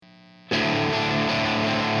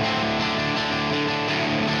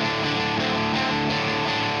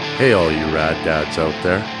Hey, all you rad dads out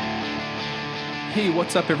there. Hey,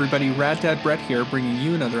 what's up, everybody? Rad Dad Brett here, bringing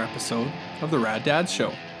you another episode of the Rad Dads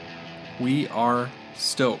Show. We are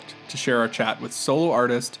stoked to share our chat with solo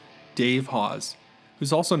artist Dave Hause,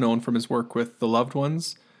 who's also known from his work with The Loved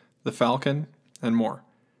Ones, The Falcon, and more.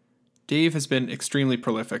 Dave has been extremely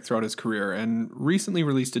prolific throughout his career and recently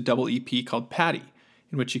released a double EP called Patty,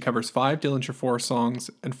 in which he covers 5 Dillinger 4 songs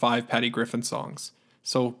and 5 Patty Griffin songs.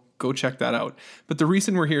 So go check that out. But the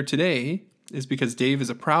reason we're here today is because Dave is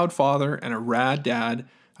a proud father and a rad dad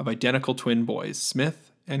of identical twin boys,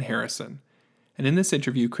 Smith and Harrison. And in this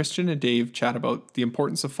interview, Christian and Dave chat about the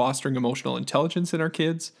importance of fostering emotional intelligence in our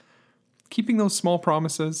kids, keeping those small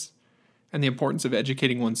promises, and the importance of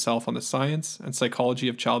educating oneself on the science and psychology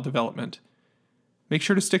of child development. Make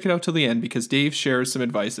sure to stick it out till the end because Dave shares some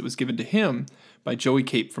advice that was given to him by Joey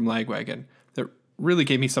Cape from Lagwagon that really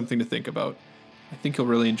gave me something to think about. I think you'll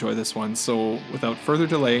really enjoy this one. So without further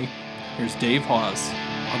delay, here's Dave Hause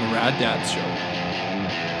on the Rad Dads Show.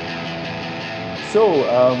 So,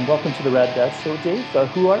 welcome to the Rad Dads Show, Dave.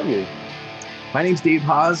 Who are you? My name's Dave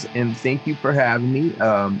Hause, and thank you for having me.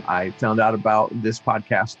 I found out about this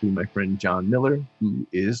podcast through my friend John Miller, who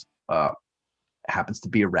is happens to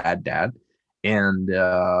be a rad dad and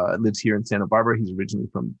lives here in Santa Barbara. He's originally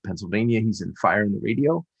from Pennsylvania. He's in Fire in the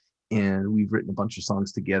Radio, and we've written a bunch of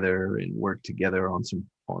songs together and worked together on some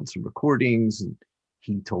recordings. And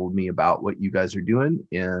he told me about what you guys are doing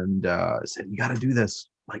and said, "You got to do this.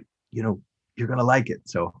 Like, you're gonna like it."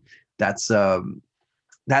 So that's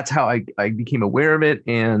how I became aware of it.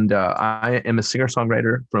 And I am a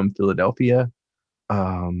singer-songwriter from Philadelphia.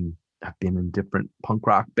 I've been in different punk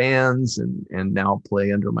rock bands and now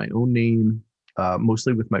play under my own name,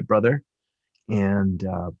 mostly with my brother, and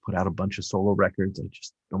put out a bunch of solo records.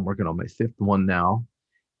 I'm working on my 5th one now.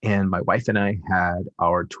 And my wife and I had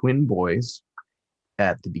our twin boys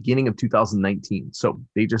at the beginning of 2019. So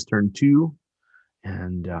they just turned 2,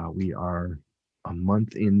 and we are a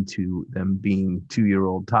month into them being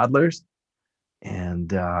 2-year-old toddlers. And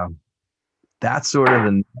that's sort of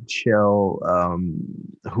in a nutshell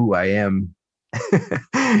who I am.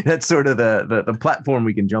 That's sort of the platform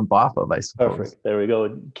we can jump off of, I suppose. Perfect. There we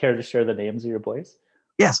go. Care to share the names of your boys?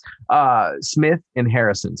 Yes. Smith and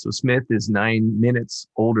Harrison. So Smith is 9 minutes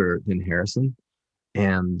older than Harrison.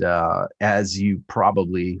 And as you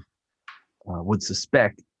probably would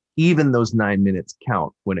suspect, even those 9 minutes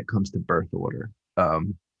count when it comes to birth order.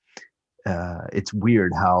 It's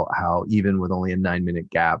weird how even with only a 9-minute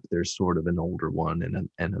gap, there's sort of an older one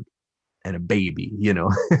and a baby.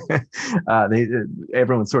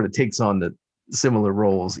 Everyone sort of takes on the similar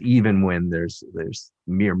roles, even when there's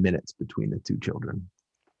mere minutes between the 2 children.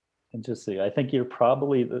 Interesting. I think you're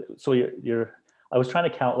probably you're. I was trying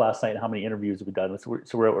to count last night how many interviews we've done. So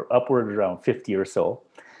we're upward around 50 or so,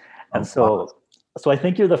 and so I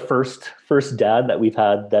think you're the first dad that we've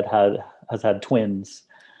had that has had twins.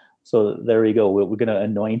 So there you go. We're going to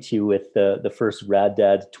anoint you with the first rad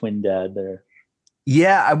dad, twin dad there.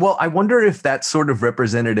 Yeah, well, I wonder if that's sort of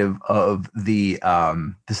representative of the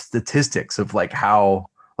statistics of like how,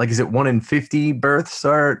 like, is it 1 in 50 births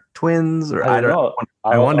are twins, or I don't know.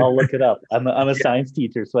 I'll look it up. I'm a science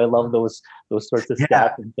teacher, so I love those sorts of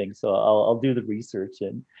stats and things. So I'll do the research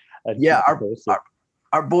and yeah,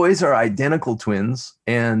 our boys are identical twins,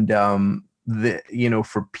 and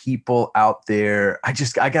for people out there,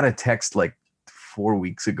 I got a text like 4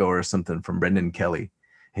 weeks ago or something from Brendan Kelly,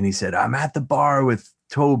 and he said, "I'm at the bar with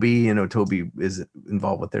Toby." Toby is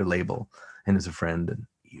involved with their label and is a friend, and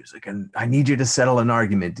he was like, "I need you to settle an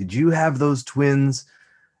argument. Did you have those twins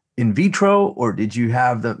in vitro, or did you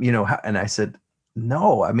have them?" And I said,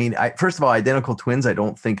 "No. I mean, first of all, identical twins, I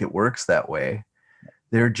don't think it works that way.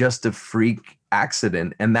 They're just a freak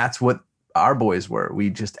accident." And that's what our boys were. We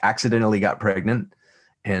just accidentally got pregnant,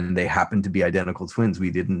 and they happened to be identical twins.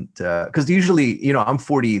 We didn't, because usually, I'm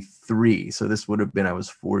 43. So this would have been, I was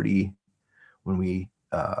 40 when we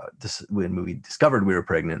discovered we were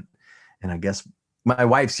pregnant. And I guess my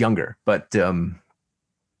wife's younger, but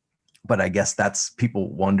I guess that's,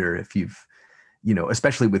 people wonder if you've,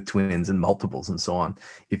 especially with twins and multiples and so on,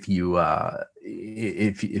 if you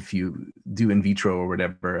do in vitro or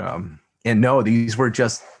whatever. And no, these were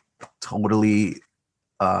just totally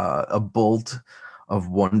a bolt of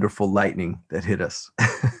wonderful lightning that hit us.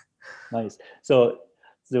 Nice. So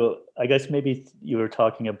I guess maybe you were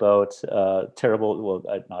talking about terrible.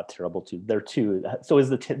 Well, not terrible two. They're 2. So is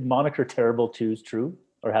the moniker Terrible Twos true,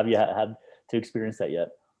 or have you had to experience that yet?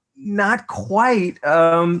 Not quite.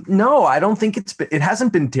 No, I don't think it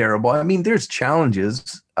hasn't been terrible. I mean, there's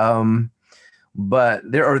challenges, but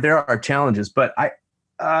there are challenges, but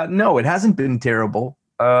no, it hasn't been terrible.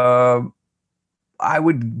 I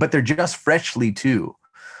would, but they're just freshly two.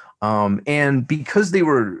 And because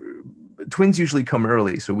twins usually come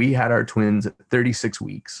early. So we had our twins at 36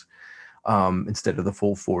 weeks instead of the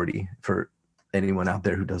full 40 for anyone out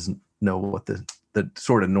there who doesn't know what the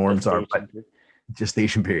sort of norms are, but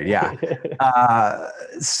gestation period. Yeah.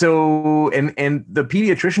 So, and the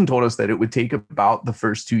pediatrician told us that it would take about the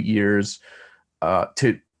first 2 years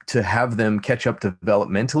to have them catch up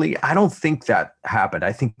developmentally. I don't think that happened.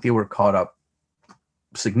 I think they were caught up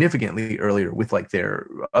significantly earlier with like their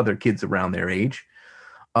other kids around their age.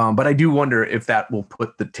 But I do wonder if that will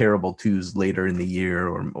put the terrible twos later in the year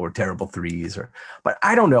or terrible threes but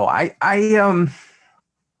I don't know. I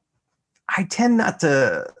tend not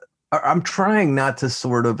to, I'm trying not to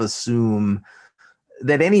sort of assume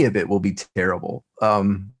that any of it will be terrible.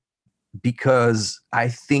 Because I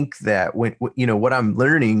think that what I'm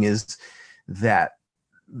learning is that,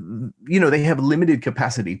 they have limited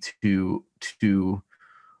capacity to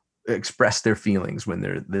express their feelings when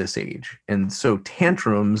they're this age. And so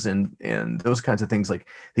tantrums and those kinds of things, like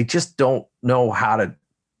they just don't know how to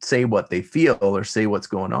say what they feel or say what's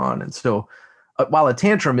going on. And so while a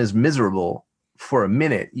tantrum is miserable for a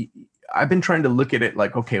minute, I've been trying to look at it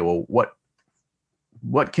like, okay, well,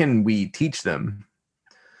 what can we teach them?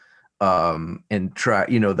 And try,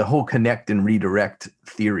 the whole connect and redirect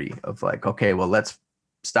theory of like, okay, well, let's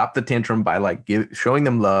stop the tantrum by like showing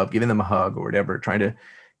them love, giving them a hug or whatever, trying to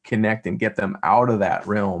connect and get them out of that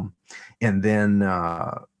realm. And then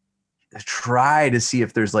try to see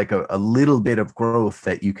if there's like a little bit of growth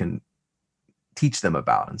that you can teach them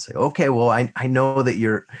about and say, okay, well, I know that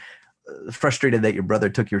you're frustrated that your brother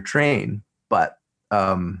took your train, but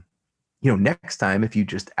next time if you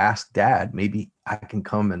just ask dad, maybe I can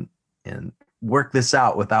come and work this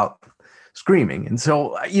out without screaming. And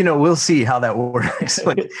so, we'll see how that works.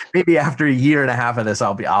 Like maybe after a year and a half of this,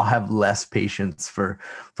 I'll have less patience for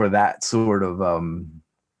that sort of,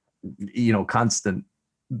 constant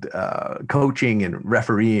coaching and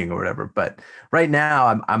refereeing or whatever. But right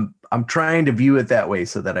now I'm trying to view it that way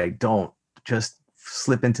so that I don't just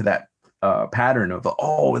slip into that pattern of,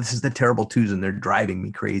 oh, this is the terrible twos and they're driving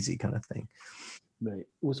me crazy kind of thing. Right.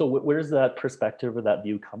 So where does that perspective or that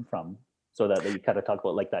view come from? So that you kind of talk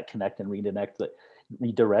about like that connect and redirect,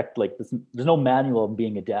 like this, there's no manual of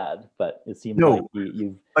being a dad, but it seems like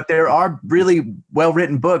you've. But there are really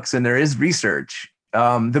well-written books and there is research.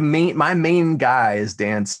 My main guy is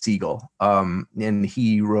Dan Siegel, and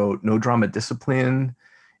he wrote No Drama Discipline,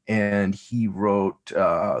 and he wrote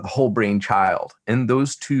The Whole Brain Child. And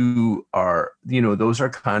those two are, those are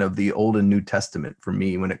kind of the Old and New Testament for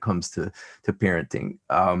me when it comes to parenting.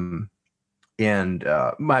 And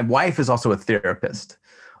my wife is also a therapist.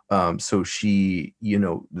 So she,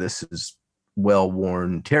 this is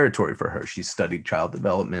well-worn territory for her. She studied child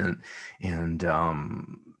development and,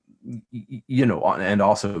 and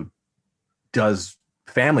also does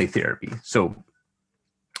family therapy. So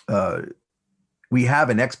we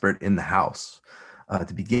have an expert in the house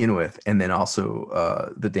to begin with. And then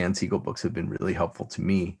also the Dan Siegel books have been really helpful to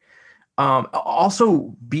me.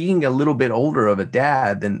 Also being a little bit older of a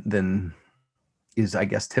dad than is, I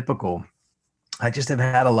guess, typical. I just have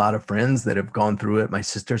had a lot of friends that have gone through it. My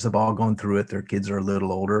sisters have all gone through it. Their kids are a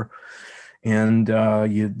little older, and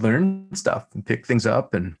you learn stuff and pick things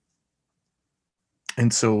up. And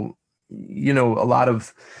so, a lot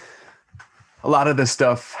of the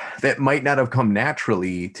stuff that might not have come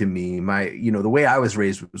naturally to me, the way I was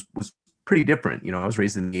raised was pretty different. I was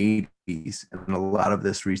raised in the 80s and a lot of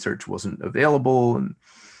this research wasn't available, and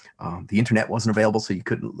the internet wasn't available, so you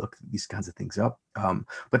couldn't look these kinds of things up.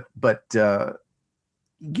 But a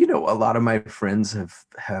lot of my friends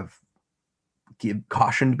have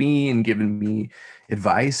cautioned me and given me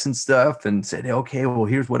advice and stuff and said, okay, well,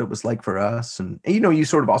 here's what it was like for us. And you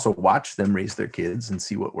sort of also watch them raise their kids and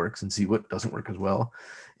see what works and see what doesn't work as well.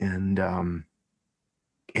 And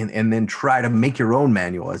then try to make your own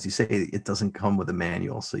manual. As you say, it doesn't come with a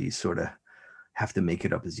manual, so you sort of have to make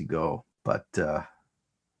it up as you go. But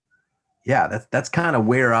yeah, that's kind of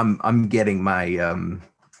where I'm getting my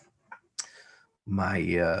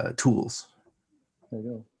my tools. There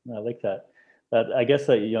you go. I like that. I guess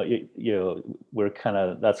that we're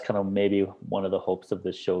that's kind of maybe one of the hopes of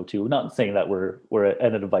this show too. Not saying that we're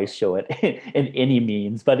an advice show in any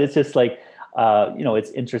means, but it's just like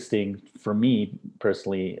it's interesting for me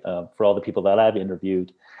personally, for all the people that I've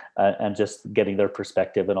interviewed, and just getting their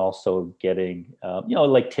perspective, and also getting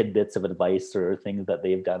like tidbits of advice or things that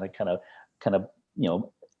they've done, and kind of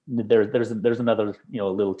there's another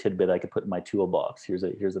little tidbit I could put in my toolbox.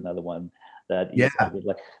 Here's another one that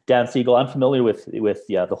like Dan Siegel. I'm familiar with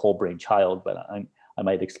the Whole Brain Child, but I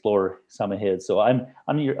might explore some of his. So I'm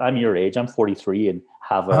your age. I'm 43 and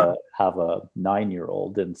have Uh-huh. a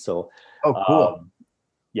 9-year-old, and so Oh, cool.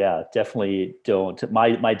 yeah, definitely don't.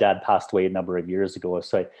 My dad passed away a number of years ago,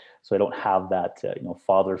 so I don't have that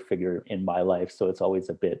father figure in my life. So it's always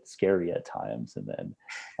a bit scary at times. And then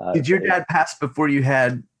Did your dad pass before you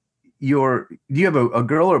had do you have a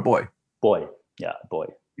girl or a boy? boy, yeah, boy.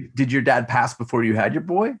 Did your dad pass before you had your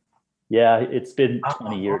boy? Yeah, it's been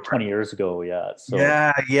Oh, 20 years ago. Yeah, so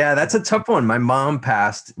yeah, that's a tough one. My mom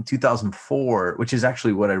passed in 2004, which is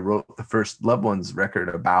actually what I wrote the first Loved Ones record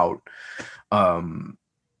about. Um,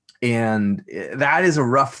 and that is a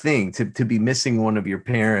rough thing to be missing one of your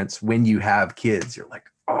parents when you have kids. You're like,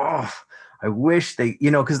 oh, I wish they,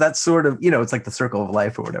 because that's sort of, it's like the circle of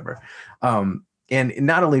life or whatever. And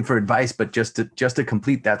not only for advice, but just to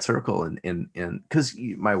complete that circle. And because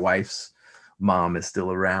my wife's mom is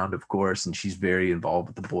still around, of course, and she's very involved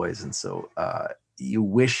with the boys. And so you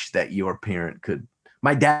wish that your parent could.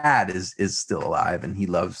 My dad is still alive, and he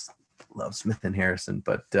loves Smith and Harrison,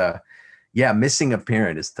 but yeah, missing a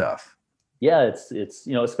parent is tough. Yeah, it's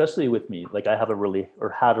especially with me. Like I had a really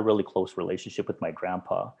close relationship with my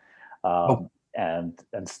grandpa, and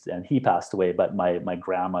he passed away. But my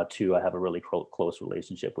grandma too, I have a really close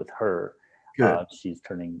relationship with her. Good. She's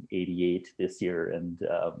turning 88 this year, and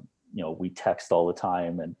we text all the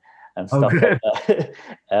time and Oh, stuff good. like that.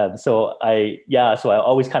 And so I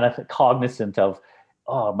always kind of cognizant of,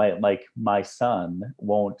 oh, my son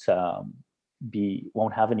won't have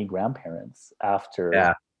any grandparents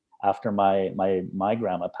Yeah. after my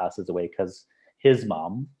grandma passes away, because his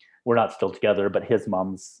mom, we're not still together, but his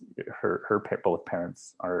mom's both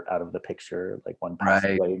parents are out of the picture. Like one passed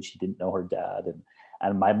Right. away and she didn't know her dad,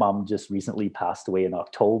 and my mom just recently passed away in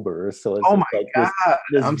October. So it's Oh my like God.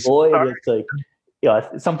 this I'm so void. sorry. It's like,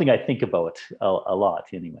 it's something I think about a lot.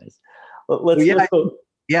 Anyways, Well, yeah, let's go.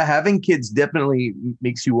 yeah. Having kids definitely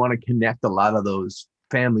makes you want to connect a lot of those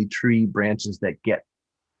family tree branches that get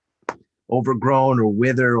overgrown or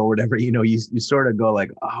wither or whatever. You sort of go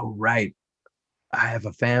like, oh, right, I have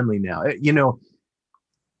a family now.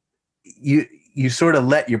 You sort of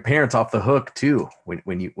let your parents off the hook too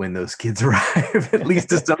when those kids arrive. At least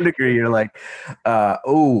to some degree, you're like,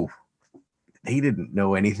 oh, they didn't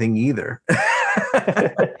know anything either.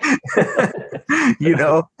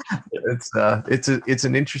 It's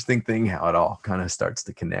an interesting thing how it all kind of starts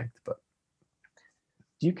to connect. But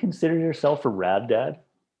Do you consider yourself a rad dad?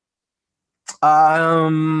 I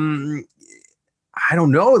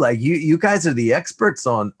don't know. Like you guys are the experts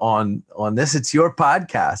on this. It's your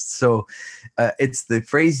podcast, so it's the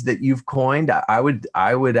phrase that you've coined. I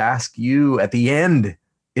would ask you at the end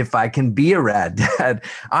if I can be a rad dad.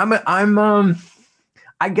 I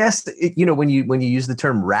guess when you use the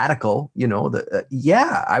term radical,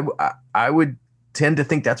 I would tend to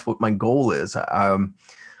think that's what my goal is. I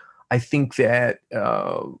think that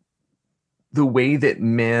the way that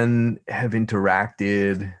men have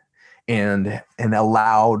interacted and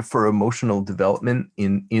allowed for emotional development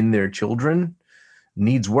in their children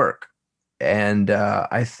needs work. And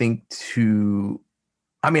I think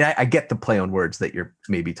I get the play on words that you're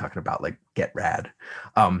maybe talking about, like get rad.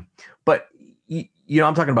 But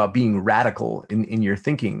I'm talking about being radical in your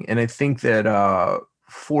thinking. And I think that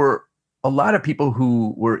for a lot of people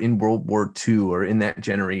who were in World War II or in that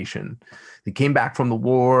generation, they came back from the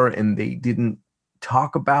war and they didn't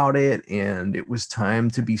talk about it. And it was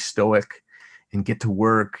time to be stoic and get to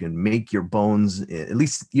work and make your bones, at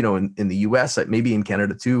least, in the US, maybe in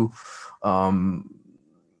Canada too. And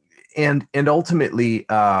ultimately,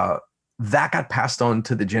 that got passed on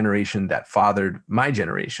to the generation that fathered my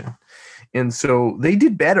generation. And so they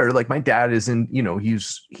did better. Like my dad is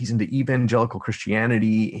he's into evangelical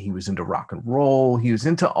Christianity. He was into rock and roll. He was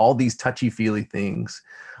into all these touchy-feely things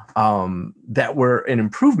that were an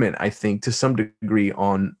improvement, I think, to some degree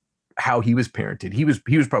on how he was parented. He was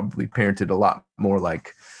probably parented a lot more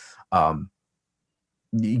like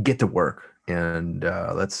you get to work and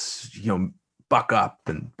let's buck up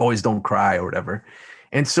and boys don't cry or whatever.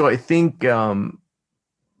 And so I think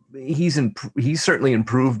he's certainly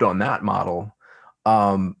improved on that model.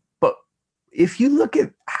 But if you look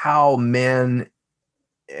at how men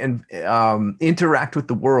and interact with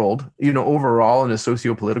the world, overall in a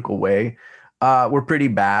socio-political way, we're pretty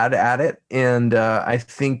bad at it. And I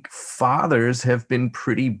think fathers have been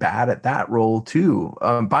pretty bad at that role too.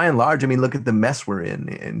 By and large, look at the mess we're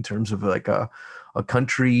in terms of like a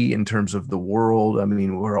country, in terms of the world.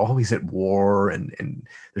 We're always at war and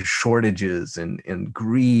there's shortages and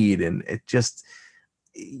greed. And it just,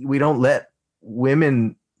 we don't let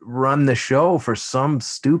women run the show for some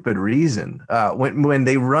stupid reason. When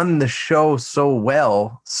they run the show so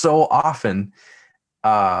well, so often,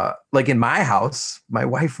 like in my house, my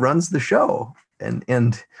wife runs the show,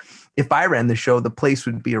 and if I ran the show, the place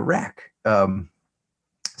would be a wreck. But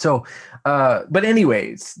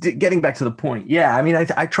anyways, getting back to the point, yeah, I mean,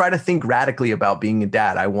 I try to think radically about being a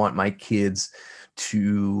dad. I want my kids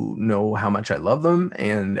to know how much I love them,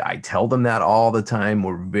 and I tell them that all the time.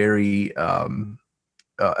 We're very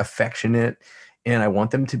affectionate, and I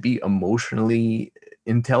want them to be emotionally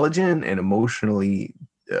intelligent and emotionally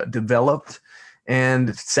developed.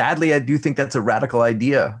 And sadly, I do think that's a radical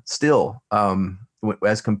idea still,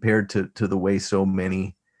 as compared to the way so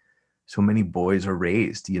many boys are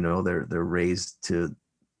raised. They're raised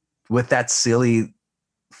with that silly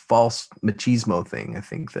false machismo thing. I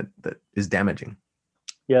think that is damaging.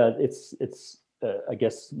 Yeah, it's I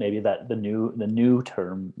guess maybe that the new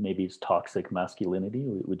term maybe is toxic masculinity.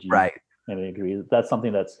 Would you Right. maybe agree that's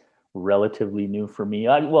something that's relatively new for me?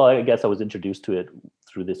 I guess I was introduced to it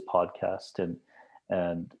through this podcast, and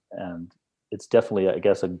it's definitely, I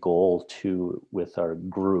guess, a goal too with our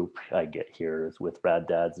group I get here is with Rad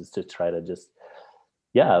Dads, is to try to just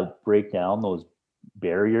break down those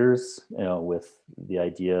barriers, with the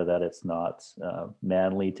idea that it's not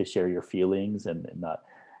manly to share your feelings, and not,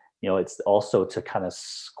 it's also to kind of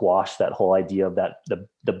squash that whole idea of that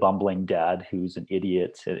the bumbling dad who's an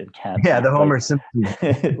idiot and can't Yeah, the Homer like,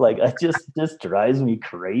 Simpson. like it just drives me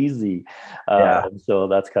crazy. Yeah. And so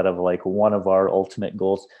that's kind of like one of our ultimate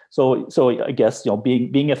goals. So I guess,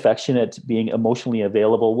 being affectionate, being emotionally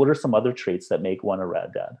available. What are some other traits that make one a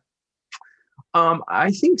rad dad?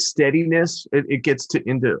 I think steadiness, it gets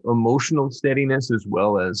into emotional steadiness, as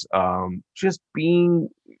well as just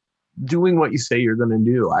doing what you say you're going to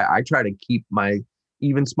do. I try to keep my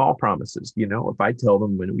even small promises. If I tell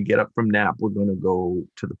them when we get up from nap, we're going to go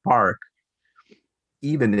to the park,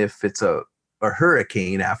 even if it's a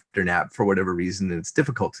hurricane after nap for whatever reason, and it's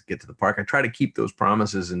difficult to get to the park, I try to keep those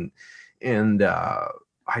promises, and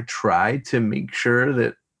I try to make sure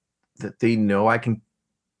that they know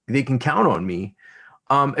they can count on me.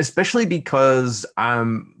 Especially because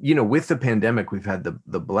with the pandemic, we've had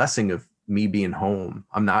the blessing of me being home.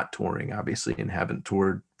 I'm not touring, obviously, and haven't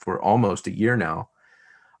toured for almost a year now.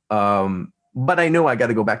 But I know I got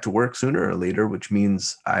to go back to work sooner or later, which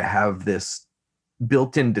means I have this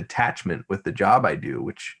built-in detachment with the job I do,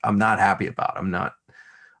 which I'm not happy about. I'm not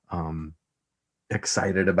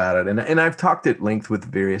excited about it. And I've talked at length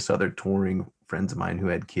with various other touring friends of mine who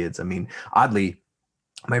had kids. I mean, oddly,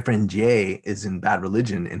 my friend Jay is in Bad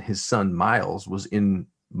Religion, and his son Miles was in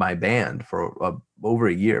my band for over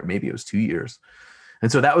a year, maybe it was 2 years. And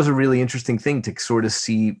so that was a really interesting thing to sort of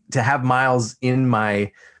see, to have Miles in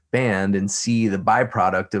my band and see the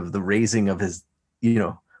byproduct of the raising of his,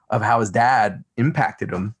 of how his dad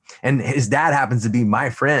impacted him. And his dad happens to be my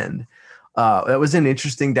friend. That was an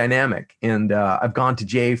interesting dynamic. And I've gone to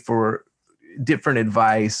Jay for different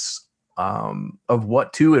advice of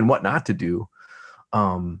what to and what not to do.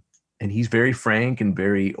 And he's very frank and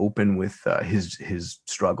very open with his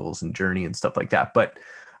struggles and journey and stuff like that. But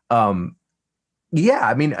I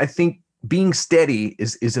mean, I think being steady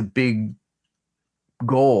is a big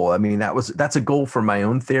goal. I mean, that's a goal for my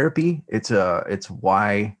own therapy. It's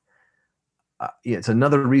why it's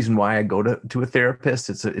another reason why I go to a therapist.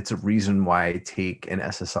 It's a reason why I take an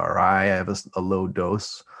SSRI. I have a low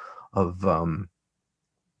dose of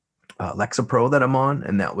Lexapro that I'm on,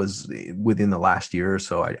 and that was within the last year or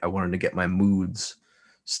so. I wanted to get my moods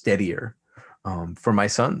steadier for my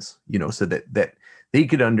sons, so that they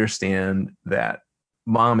could understand that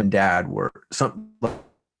mom and dad were something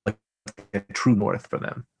like a true north for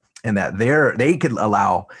them, and that they could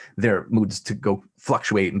allow their moods to go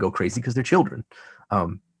fluctuate and go crazy because they're children.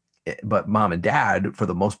 But mom and dad, for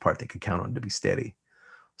the most part, they could count on to be steady.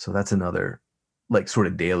 So that's another like sort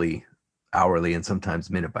of daily, hourly, and sometimes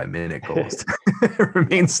minute by minute goals to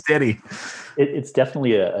remain steady. It's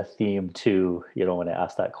definitely a theme too, when I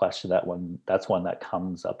ask that question. That's one that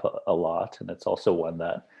comes up a lot, and it's also one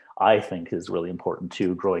that I think is really important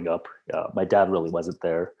too. Growing up, my dad really wasn't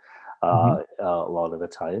there a lot of the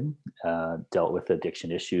time, dealt with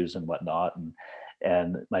addiction issues and whatnot,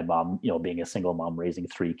 and my mom, being a single mom raising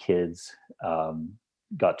 3 kids,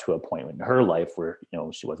 got to a point in her life where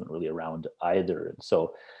she wasn't really around either, and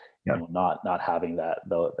so not having that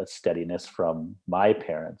steadiness from my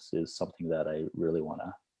parents is something that I really want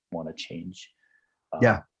to change.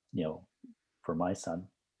 For my son.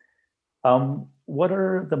 What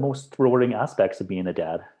are the most rewarding aspects of being a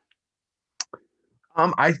dad?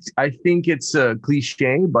 I think it's a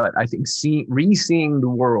cliche, but I think re-seeing the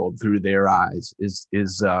world through their eyes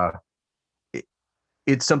it,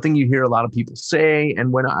 it's something you hear a lot of people say.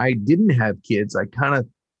 And when I didn't have kids, I kind of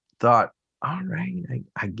thought, all right,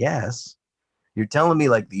 I guess you're telling me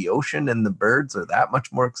like the ocean and the birds are that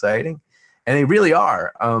much more exciting, and they really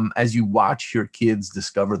are. As you watch your kids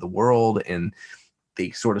discover the world and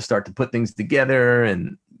they sort of start to put things together,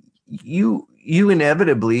 and you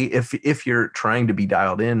inevitably, if you're trying to be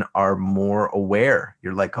dialed in, are more aware.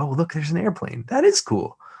 You're like, oh, look, there's an airplane. That is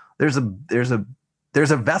cool. There's a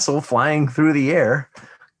vessel flying through the air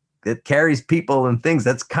that carries people and things.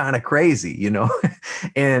 That's kind of crazy,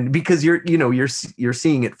 and because you're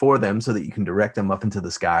seeing it for them so that you can direct them up into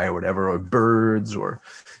the sky or whatever, or birds or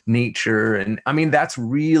nature. And I mean, that's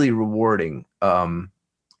really rewarding.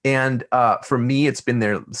 And for me, it's been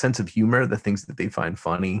their sense of humor. The things that they find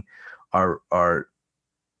funny are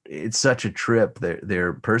it's such a trip.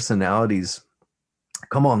 Their personalities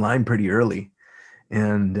come online pretty early.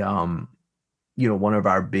 And one of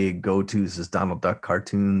our big go-tos is Donald Duck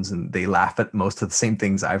cartoons, and they laugh at most of the same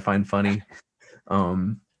things I find funny.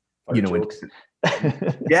 Jokes.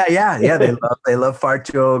 Yeah. They love fart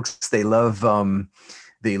jokes. They love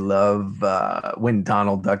when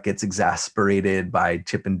Donald Duck gets exasperated by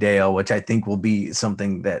Chip and Dale, which I think will be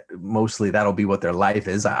something that mostly that'll be what their life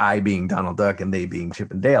is. I being Donald Duck and they being Chip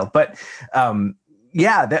and Dale. But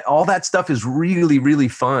all that stuff is really, really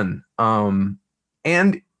fun.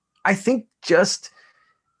 And I think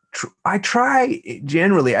I try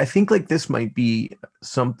generally, I think like this might be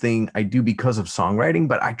something I do because of songwriting,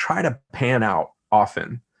 but I try to pan out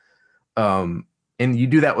often. And you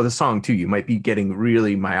do that with a song too. You might be getting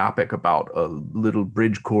really myopic about a little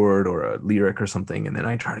bridge chord or a lyric or something. And then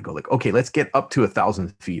I try to go like, okay, let's get up to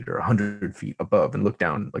 1,000 feet or 100 feet above and look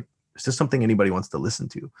down. Like, is this something anybody wants to listen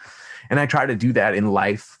to? And I try to do that in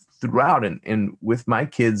life throughout. And with my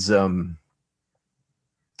kids,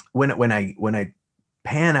 when I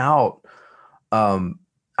pan out,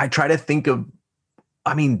 I try to think of,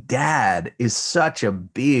 dad is such a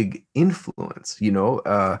big influence,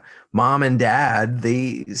 mom and dad,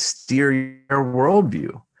 they steer your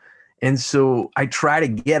worldview. And so I try to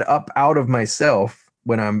get up out of myself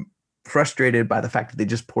when I'm frustrated by the fact that they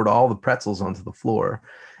just poured all the pretzels onto the floor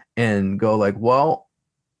and go like, well,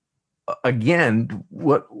 again,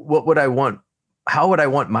 what would I want? How would I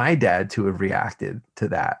want my dad to have reacted to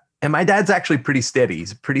that? And my dad's actually pretty steady.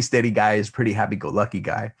 He's a pretty steady guy. He's a pretty happy-go-lucky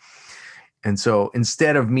guy. And so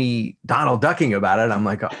instead of me Donald ducking about it, I'm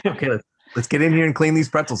like, okay, let's get in here and clean these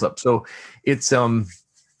pretzels up. So it's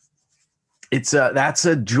that's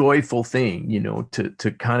a joyful thing,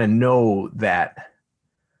 to kind of know that,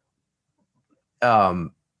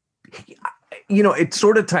 it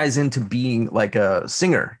sort of ties into being like a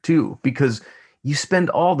singer too, because you spend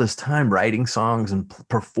all this time writing songs and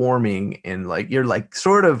performing, and like, you're like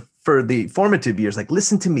sort of for the formative years, like,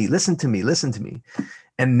 listen to me.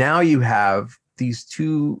 And now you have these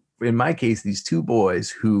two, in my case, these two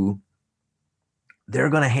boys who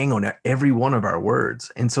they're going to hang on every one of our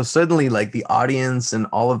words. And so suddenly like the audience and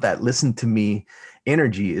all of that listen to me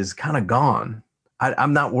energy is kind of gone.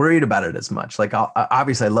 I'm not worried about it as much. Like,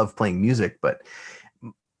 obviously I love playing music, but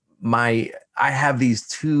I have these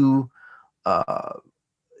two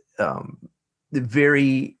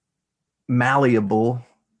very malleable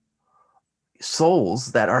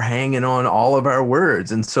souls that are hanging on all of our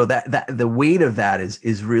words. And so that the weight of that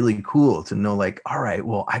is really cool to know, like, all right,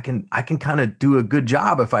 well, I can kind of do a good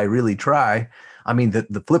job if I really try. I mean,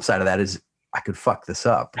 the flip side of that is I could fuck this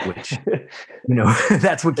up, which,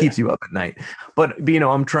 that's what keeps you up at night. But,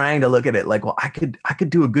 I'm trying to look at it like, well, I could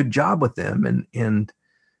do a good job with them,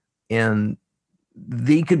 and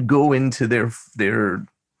they could go into their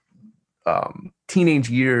teenage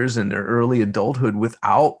years and their early adulthood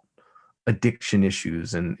without addiction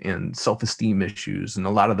issues and self-esteem issues and a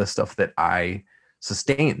lot of the stuff that I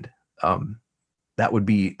sustained. That would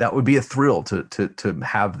be a thrill to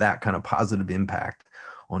have that kind of positive impact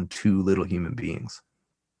on two little human beings.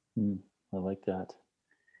 I like that.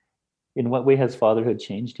 In what way has fatherhood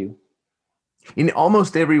changed you? In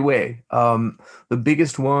almost every way. The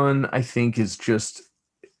biggest one, I think, is just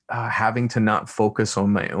having to not focus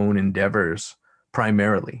on my own endeavors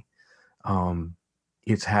primarily.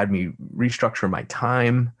 It's had me restructure my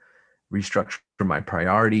time, restructure my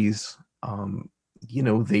priorities.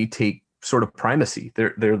 They take sort of primacy.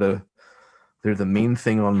 They're the main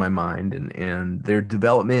thing on my mind, and their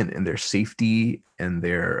development and their safety and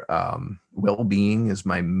their well-being is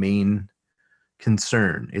my main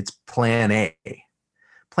concern. It's plan A.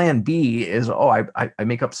 Plan B is, I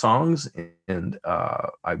make up songs and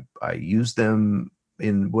I use them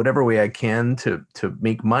in whatever way I can to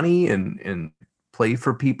make money and play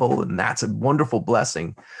for people, and that's a wonderful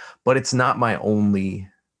blessing, but it's not my only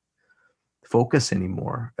focus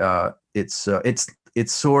anymore.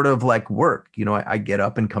 It's sort of like work. You know, I get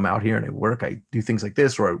up and come out here and I work. I do things like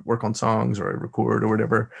this, or I work on songs, or I record or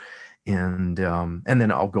whatever, and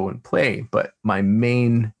then I'll go and play. But my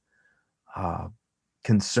main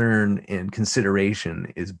concern and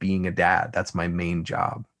consideration is being a dad. That's my main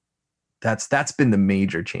job. That's been the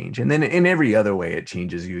major change. And then in every other way, it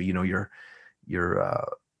changes you. You know, your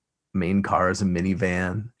main car is a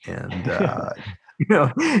minivan, and you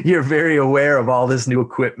know, you're very aware of all this new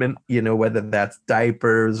equipment, you know, whether that's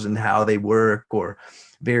diapers and how they work, or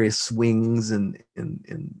various swings and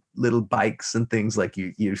little bikes and things. Like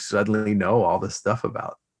you suddenly know all this stuff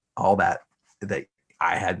about all that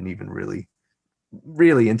I hadn't even really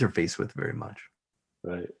interfaced with very much.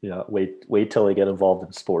 Right. Yeah. Wait till they get involved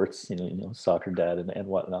in sports, you know, soccer dad and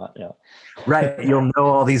whatnot. Yeah. Right. You'll know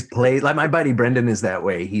all these plays. Like my buddy Brendan is that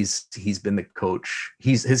way. He's been the coach.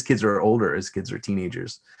 His kids are older. His kids are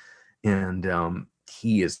teenagers. And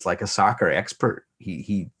he is like a soccer expert.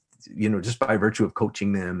 He you know, just by virtue of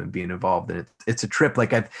coaching them and being involved in it. It's a trip.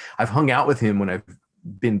 Like I've hung out with him when I've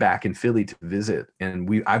been back in Philly to visit,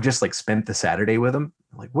 and I've just like spent the Saturday with him.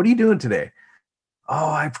 I'm like, what are you doing today? Oh,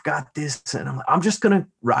 I've got this. And I'm just going to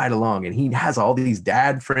ride along. And he has all these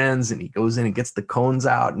dad friends, and he goes in and gets the cones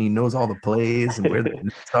out, and he knows all the plays and where the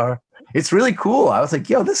nets are. It's really cool. I was like,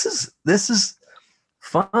 yo, this is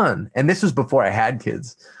fun. And this was before I had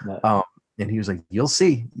kids. And he was like, you'll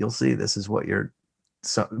see, this is what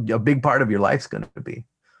a big part of your life's going to be.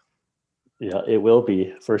 Yeah, it will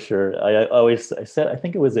be for sure. I said, I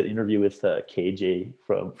think it was an interview with KJ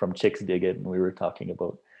from Chicks Dig It, and we were talking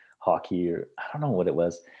about hockey, or I don't know what it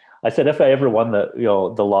was. I said if I ever won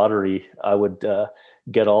the lottery, I would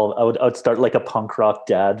I would start like a punk rock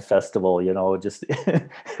dad festival, you know, just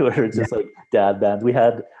where it's just like dad bands. We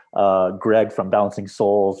had Greg from Bouncing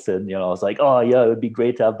Souls, and you know, I was like, oh yeah, it would be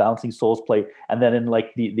great to have Bouncing Souls play, and then in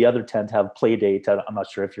like the other tent have Play Date. I'm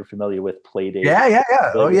not sure if you're familiar with Play Date. Yeah.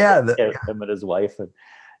 Oh yeah, him and his wife, and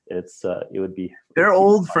it would be. They're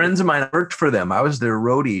old friends of mine. I worked for them. I was their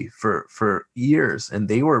roadie for years, and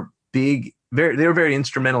they were big. They were very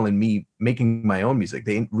instrumental in me making my own music.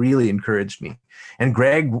 They really encouraged me. And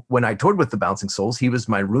Greg, when I toured with the Bouncing Souls, he was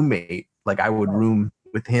my roommate. Like I would room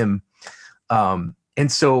with him. And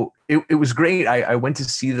so it was great. I went to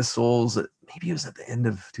see the Souls. Maybe it was at the end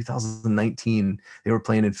of 2019. They were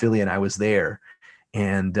playing in Philly, and I was there.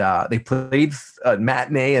 And they played a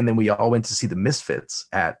matinee, and then we all went to see the Misfits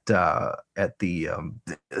at the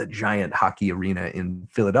giant hockey arena in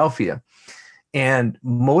Philadelphia. And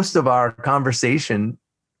most of our conversation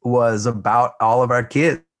was about all of our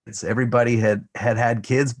kids. Everybody had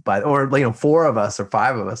kids or you know, 4 of us or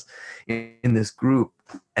 5 of us in this group.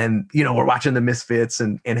 And, you know, we're watching the Misfits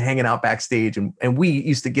and hanging out backstage. And we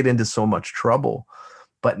used to get into so much trouble.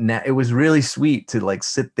 But now it was really sweet to like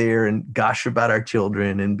sit there and gush about our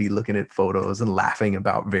children and be looking at photos and laughing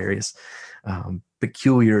about various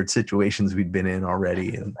peculiar situations we'd been in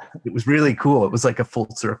already. And it was really cool. It was like a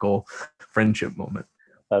full circle friendship moment.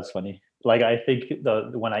 That's funny. Like I think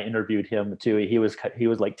when I interviewed him too, he was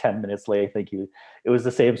like 10 minutes late. I think it was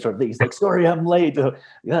the same sort of thing. He's like, sorry, I'm late.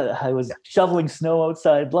 Yeah, I was shoveling snow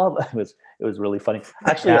outside. Blah blah. It was really funny.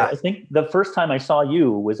 Actually, I think the first time I saw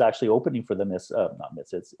you was actually opening for it's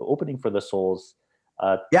opening for the Souls.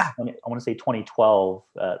 I want to say 2012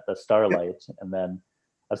 at the Starlight, and then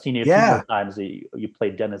I've seen you a few more times. You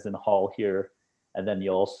played Denizen Hall here. And then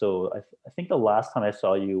you also, I think the last time I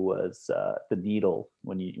saw you was the Needle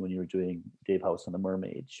when you were doing Dave Hause and the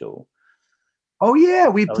Mermaid show. Oh yeah,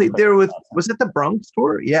 we played there with. Was it the Bronx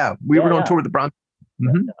tour? Yeah, we were on tour with the Bronx.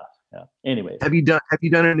 Mm-hmm. Yeah. Anyways, have you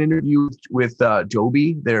done an interview with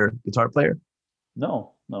Joby, their guitar player?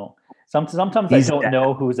 No. Sometimes I don't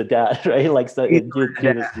know who's a dad, right? Like so, I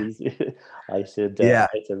should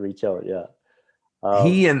reach out. Yeah.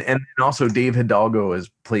 He and also Dave Hidalgo has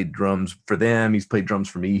played drums for them. He's played drums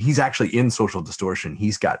for me. He's actually in Social Distortion.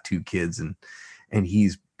 He's got 2 kids, and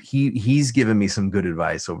he's given me some good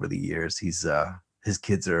advice over the years. He's his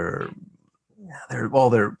kids are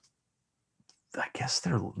I guess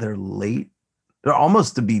they're late. They're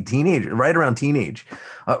almost to be teenagers, right around teenage,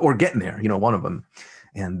 or getting there. You know, one of them,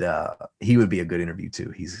 and he would be a good interview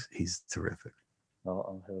too. He's terrific.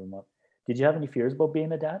 I'll hit him up. Did you have any fears about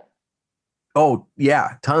being a dad? Oh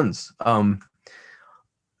yeah, tons.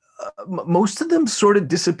 Most of them sort of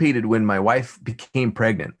dissipated when my wife became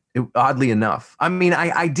pregnant. Oddly enough, I mean,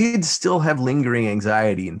 I did still have lingering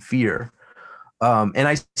anxiety and fear, And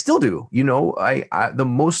I still do. The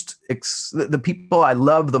people I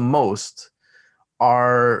love the most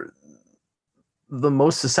are the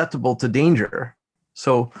most susceptible to danger.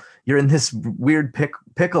 So you're in this weird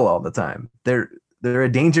pickle all the time. They're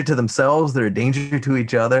a danger to themselves. They're a danger to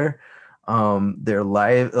each other. Their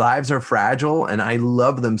lives are fragile, and I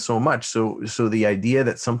love them so much. So the idea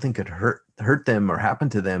that something could hurt them or happen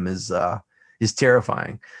to them is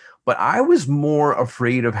terrifying. But I was more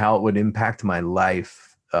afraid of how it would impact my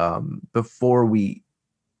life before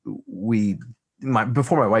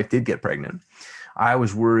before my wife did get pregnant. I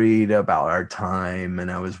was worried about our time,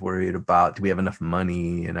 and I was worried about, do we have enough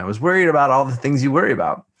money? And I was worried about all the things you worry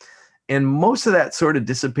about. And most of that sort of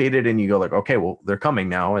dissipated, and you go like, okay, well, they're coming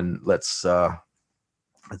now, and let's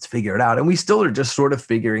figure it out. And we still are just sort of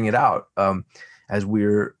figuring it out. As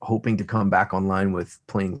we're hoping to come back online with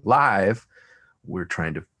playing live, we're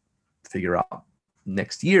trying to figure out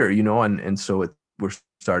next year, and so we're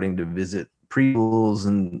starting to visit preschools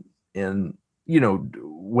and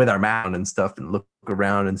with our mat and stuff, and look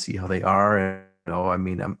around and see how they are. And I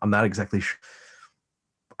mean, I'm not exactly sure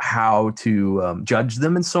how to judge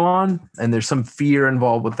them and so on, and there's some fear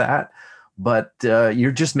involved with that, but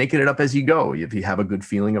you're just making it up as you go. If you have a good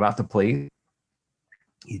feeling about the play,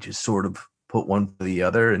 you just sort of put one to the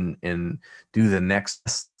other and do the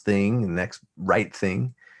next thing, the next right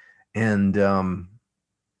thing. And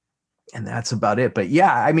that's about it. But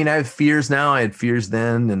yeah, I mean, I have fears now. I had fears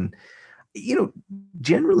then. And,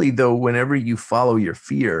 generally though, whenever you follow your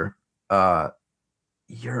fear, the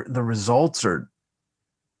results are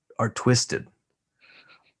twisted.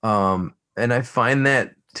 And I find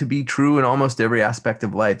that to be true in almost every aspect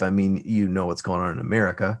of life. I mean, what's going on in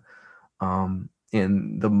America.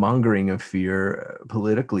 And the mongering of fear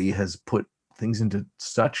politically has put things into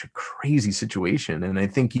such a crazy situation. And I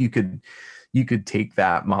think you could take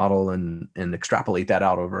that model and extrapolate that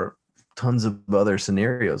out over tons of other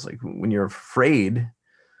scenarios. Like when you're afraid,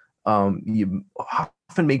 you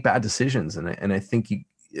often make bad decisions. And I think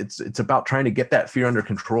it's about trying to get that fear under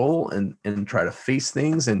control and try to face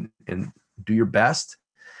things and do your best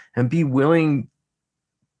and be willing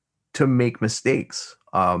to make mistakes,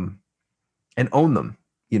 and own them.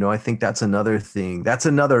 I think that's another thing. That's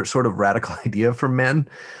another sort of radical idea for men,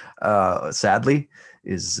 sadly,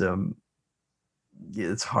 is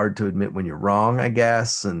it's hard to admit when you're wrong, I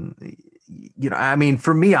guess. And, I mean,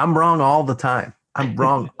 for me, I'm wrong all the time. I'm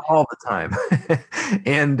wrong all the time.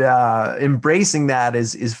 And embracing that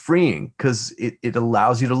is freeing, because it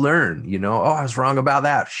allows you to learn, oh, I was wrong about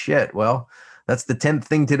that. Shit. Well, that's the 10th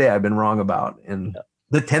thing today I've been wrong about. And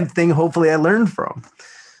the 10th thing, hopefully I learned from.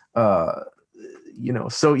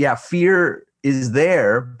 So yeah, fear is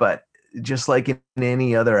there, but just like in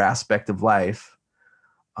any other aspect of life,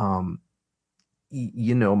 my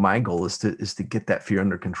goal is to get that fear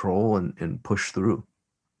under control and push through.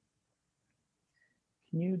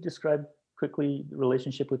 Can you describe quickly the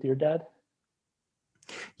relationship with your dad?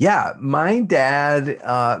 Yeah, my dad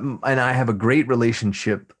and I have a great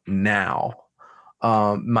relationship now.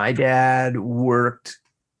 My dad worked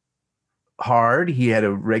hard. He had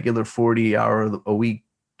a regular 40-hour-a-week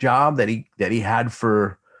job that he had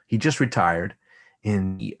he just retired,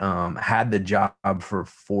 and he had the job for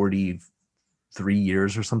 43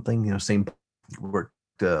 years or something. Same worked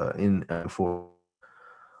for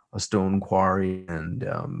a stone quarry and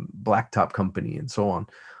blacktop company and so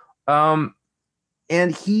on.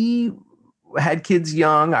 And he had kids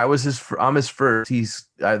young. I'm his first.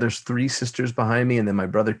 There's 3 sisters behind me, and then my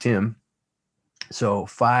brother Tim. So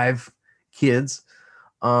 5 kids.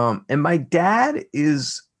 And my dad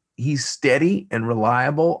he's steady and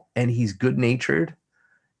reliable, and he's good natured,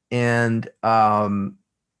 and a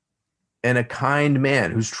kind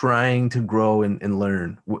man who's trying to grow and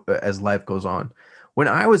learn as life goes on. When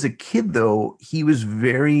I was a kid, though, he was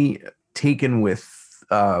very taken with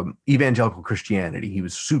evangelical Christianity. He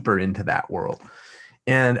was super into that world.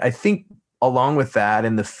 And I think along with that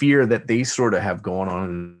and the fear that they sort of have going on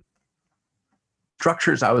in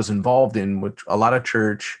structures I was involved in, which a lot of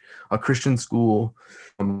church, a Christian school,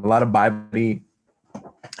 a lot of Bible. I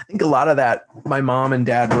think a lot of that, my mom and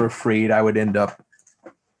dad were afraid I would end up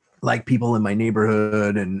like people in my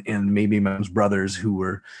neighborhood and maybe my mom's brothers who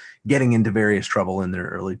were getting into various trouble in their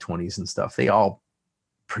early 20s and stuff. They all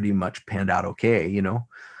pretty much panned out okay,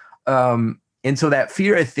 and so that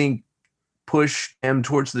fear, I think, pushed them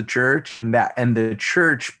towards the church, and the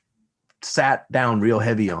church sat down real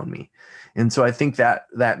heavy on me. And so I think that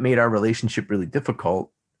made our relationship really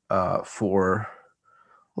difficult for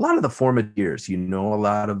a lot of the formative years, a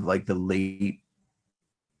lot of like the late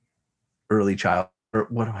early childhood or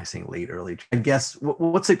what am I saying? Late, early. I guess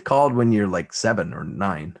what's it called when you're like 7 or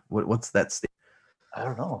 9? What's that stage? I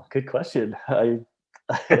don't know. Good question. That's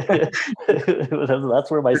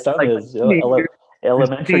where my son Like is.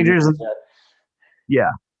 Elementary teenagers, years.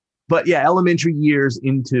 yeah. But yeah, elementary years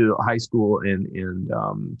into high school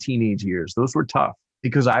and teenage years, those were tough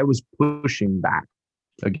because I was pushing back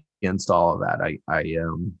against all of that. I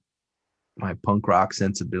my punk rock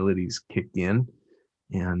sensibilities kicked in,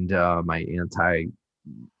 and my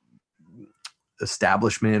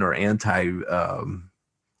anti-establishment or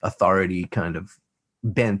anti-authority kind of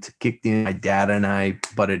bent kicked in. My dad and I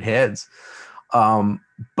butted heads.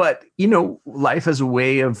 But life has a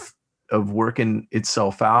way of working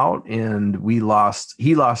itself out, and he lost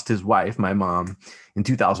his wife, my mom, in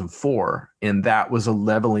 2004, and that was a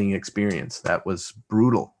leveling experience. That was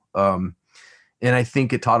brutal. And I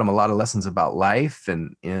think it taught him a lot of lessons about life,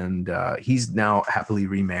 and he's now happily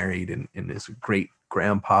remarried and is a great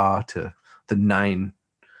grandpa to the 9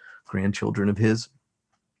 grandchildren of his.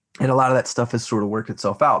 And a lot of that stuff has sort of worked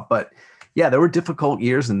itself out. But yeah, there were difficult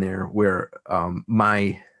years in there where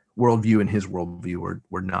my worldview and his worldview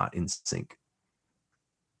were not in sync.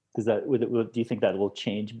 Do you think that will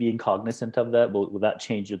change, being cognizant of that? Will that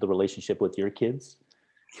change the relationship with your kids?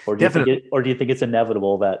 Or do you think it's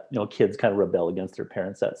inevitable that kids kind of rebel against their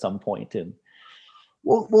parents at some point? And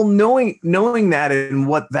well, knowing that and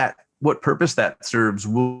what purpose that serves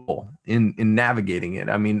will in navigating it.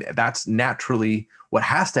 I mean, that's naturally what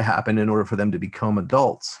has to happen in order for them to become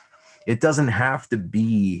adults. It doesn't have to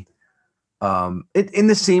be in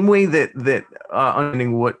the same way that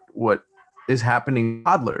understanding what is happening to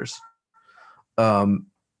toddlers.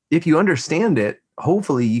 If you understand it,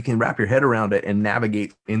 hopefully you can wrap your head around it and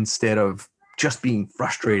navigate instead of just being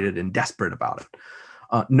frustrated and desperate about it.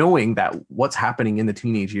 Knowing that what's happening in the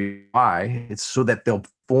teenage years, why it's so that they'll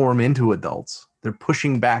form into adults. They're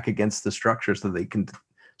pushing back against the structure so they can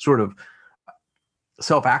sort of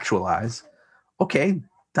self-actualize. Okay,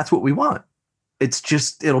 that's what we want.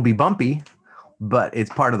 It'll be bumpy, but it's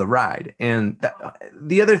part of the ride. And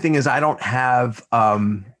the other thing is I don't have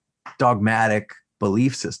dogmatic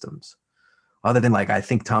belief systems other than like, I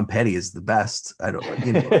think Tom Petty is the best. I don't,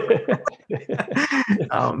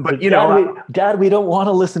 but Dad, we don't want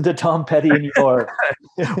to listen to Tom Petty anymore.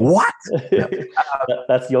 What?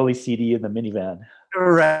 That's the only CD in the minivan.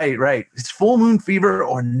 Right. It's Full Moon Fever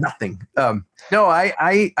or nothing. No,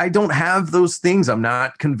 I don't have those things. I'm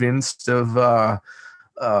not convinced of,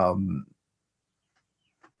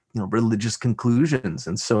 religious conclusions.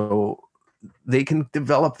 And so they can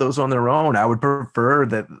develop those on their own. I would prefer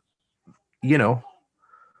that,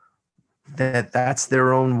 that's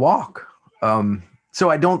their own walk. So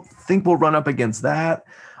I don't think we'll run up against that.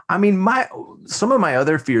 I mean, some of my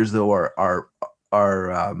other fears though are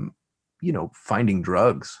finding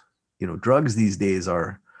drugs. Drugs these days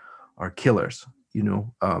are killers.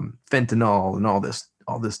 Fentanyl and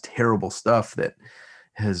all this terrible stuff that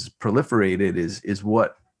has proliferated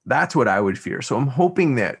that's what I would fear. So I'm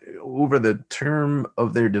hoping that over the term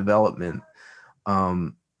of their development,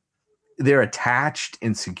 they're attached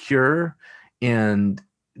and secure and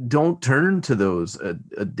don't turn to those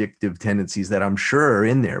addictive tendencies that I'm sure are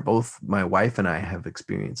in there. Both my wife and I have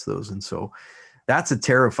experienced those. And so that's a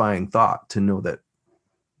terrifying thought, to know that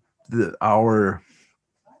our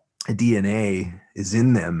DNA is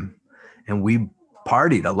in them, and we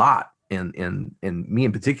partied a lot. And me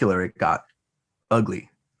in particular, it got ugly.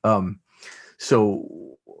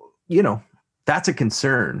 So, that's a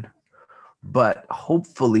concern, but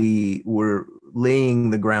hopefully we're laying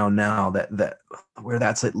the ground now that where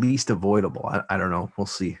that's at least avoidable. I don't know. We'll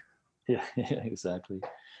see. Yeah, exactly.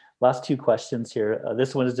 Last 2 questions here.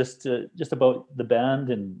 This one is just about the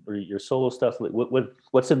band or your solo stuff.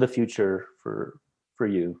 What's in the future for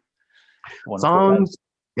you? Songs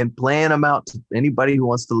and playing them out to anybody who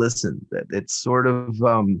wants to listen. It's sort of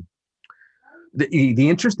the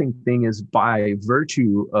interesting thing is, by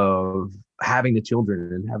virtue of having the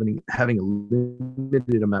children and having a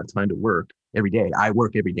limited amount of time to work every day, I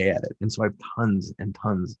work every day at it, and so I have tons and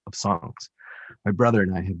tons of songs. My brother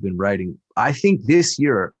and I have been writing. I think this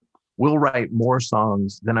year we'll write more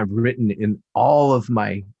songs than I've written in all of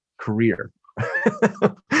my career.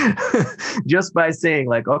 Just by saying,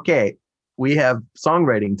 like, okay, we have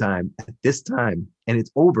songwriting time at this time and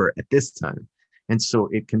it's over at this time. And so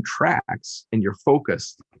it contracts and you're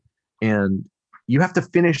focused and you have to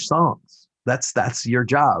finish songs. That's your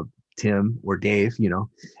job, Tim or Dave,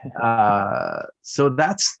 so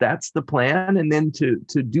that's the plan. And then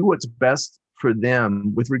to do what's best for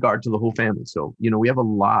them with regard to the whole family. So, we have a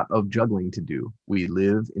lot of juggling to do. We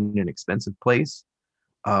live in an expensive place.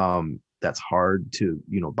 that's hard to,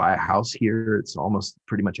 buy a house here. It's almost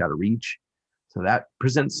pretty much out of reach. So that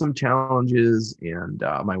presents some challenges. And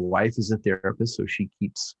my wife is a therapist, so she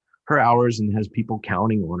keeps her hours and has people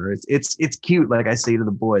counting on her. It's cute. Like I say to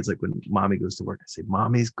the boys, like when mommy goes to work, I say,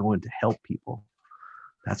 mommy's going to help people.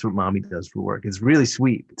 That's what mommy does for work. It's really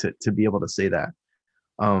sweet to be able to say that.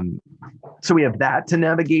 So we have that to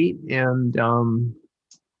navigate, and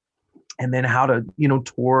then how to,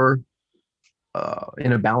 tour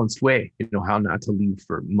in a balanced way, how not to leave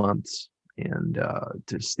for months, and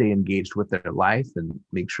to stay engaged with their life and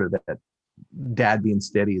make sure that dad being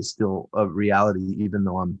steady is still a reality, even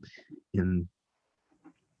though I'm in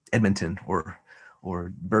Edmonton or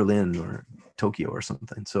Berlin or Tokyo or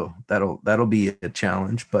something. So that'll be a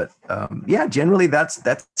challenge. But yeah, generally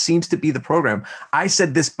that seems to be the program. I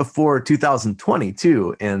said this before 2020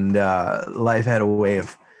 too, and life had a way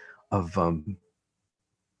of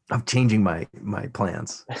changing my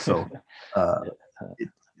plans. So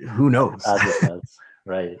who knows?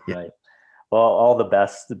 Right. Yeah. Right. Well, all the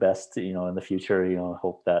best, in the future,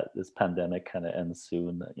 hope that this pandemic kind of ends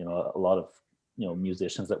soon. A lot of,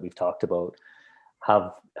 musicians that we've talked about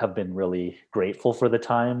have been really grateful for the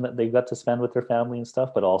time that they got to spend with their family and stuff,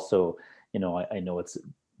 but also, I know it's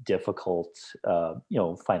difficult,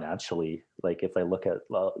 financially. Like if I look at,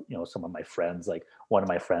 some of my friends, like one of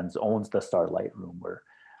my friends owns the Starlight Room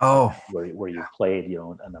where you played,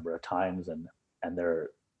 a number of times, and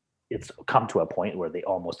it's come to a point where they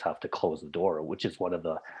almost have to close the door, which is one of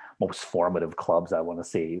the most formative clubs, I want to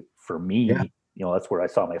say, for me. Yeah. That's where I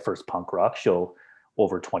saw my first punk rock show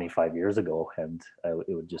over 25 years ago. And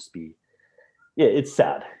it would just be, it's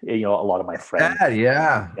sad. A lot of my friends,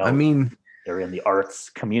 Yeah. I mean, they're in the arts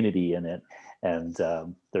community in it, and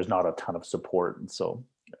there's not a ton of support. And so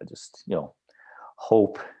I just,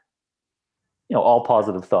 hope, all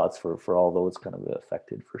positive thoughts for all those kind of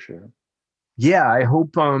affected, for sure. Yeah, I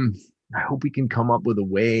hope we can come up with a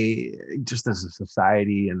way, just as a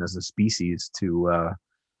society and as a species, to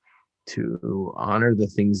honor the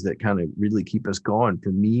things that kind of really keep us going.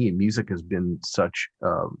 For me, music has been such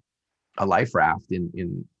a life raft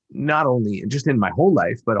in not only just in my whole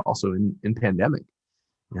life, but also in pandemic.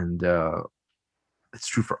 And it's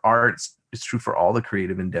true for arts. It's true for all the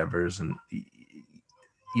creative endeavors, and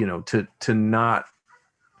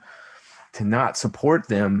to not support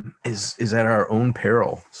them is at our own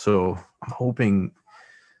peril. So I'm hoping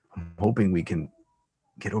we can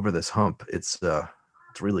get over this hump. It's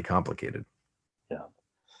really complicated. Yeah.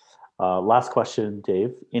 Last question,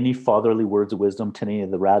 Dave. Any fatherly words of wisdom to any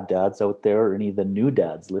of the rad dads out there, or any of the new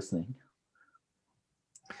dads listening?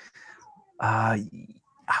 I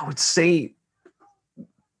would say,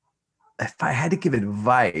 if I had to give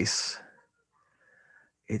advice,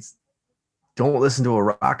 it's don't listen to a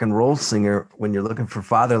rock and roll singer when you're looking for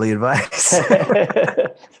fatherly advice.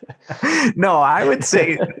 No, I would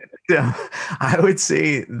say that I would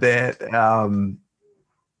say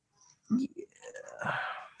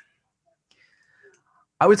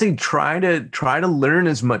try to learn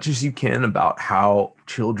as much as you can about how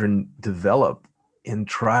children develop, and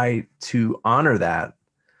try to honor that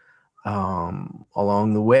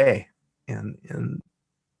along the way. And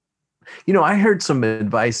I heard some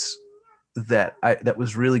advice that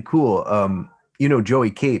was really cool.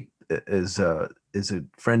 Joey Cape is a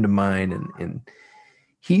friend of mine, and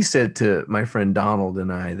he said to my friend Donald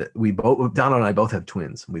and I that Donald and I both have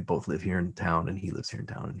twins, and we both live here in town, and he lives here in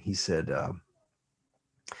town. And he said,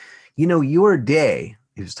 your day,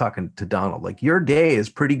 he was talking to Donald, like, your day is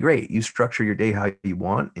pretty great. You structure your day how you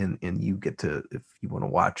want, and you get to, if you want to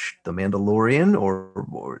watch The Mandalorian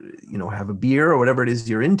or have a beer or whatever it is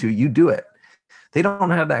you're into, you do it. They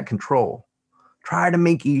don't have that control. Try to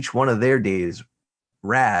make each one of their days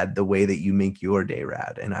rad the way that you make your day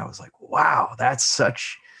rad. And I was like, wow, that's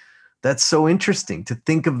so interesting to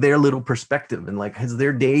think of their little perspective, and like, is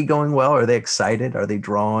their day going well? Are they excited? Are they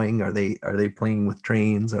drawing? Are they playing with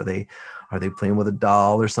trains? Are they playing with a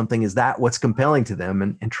doll or something? Is that what's compelling to them?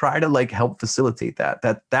 And try to like help facilitate that.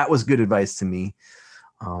 That was good advice to me.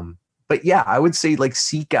 But yeah, I would say, like,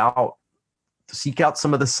 seek out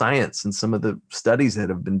some of the science and some of the studies that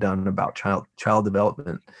have been done about child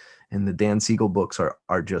development. And the Dan Siegel books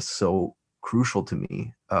are just so crucial to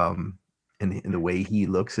me. In the way he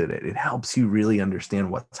looks at it, it helps you really understand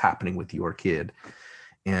what's happening with your kid,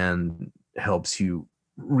 and helps you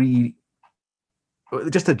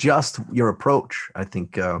just adjust your approach. I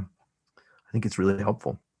think it's really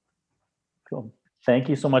helpful. Cool. Thank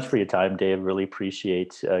you so much for your time, Dave. Really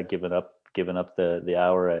appreciate giving up given up the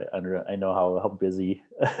hour. I know how busy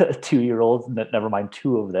 2-year-olds, never mind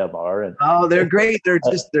 2 of them are. And oh, they're great. They're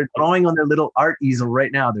drawing on their little art easel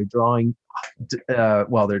right now. They're drawing,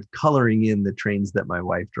 they're coloring in the trains that my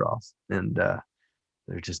wife draws, and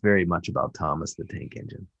they're just very much about Thomas the Tank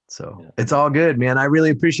Engine. So It's all good, man. I really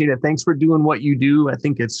appreciate it. Thanks for doing what you do. I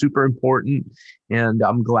think it's super important, and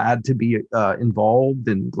I'm glad to be involved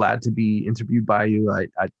and glad to be interviewed by you.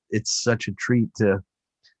 It's such a treat to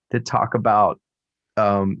talk about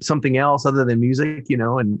something else other than music,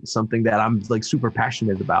 and something that I'm like super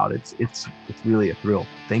passionate about. It's really a thrill.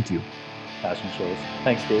 Thank you. Passion shows.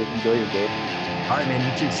 Thanks, Dave. Enjoy your day. All right,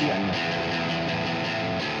 man. You too. See ya.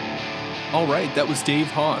 All right, that was Dave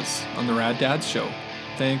Hause on the Rad Dads Show.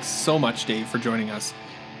 Thanks so much, Dave, for joining us.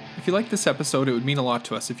 If you liked this episode, it would mean a lot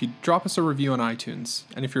to us if you'd drop us a review on iTunes.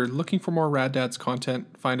 And if you're looking for more Rad Dads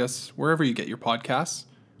content, find us wherever you get your podcasts,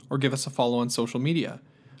 or give us a follow on social media.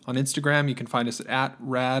 On Instagram, you can find us at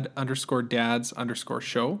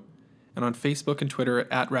rad_dads_show, and on Facebook and Twitter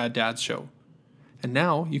at @raddadshow. And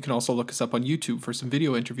now you can also look us up on YouTube for some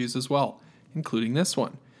video interviews as well, including this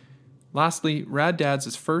one. Lastly, Rad Dads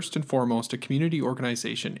is first and foremost a community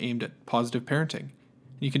organization aimed at positive parenting.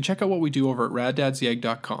 And you can check out what we do over at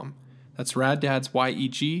raddadsyeg.com. That's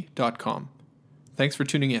raddadsyeg.com. Thanks for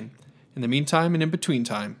tuning in. In the meantime and in between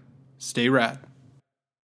time, stay rad.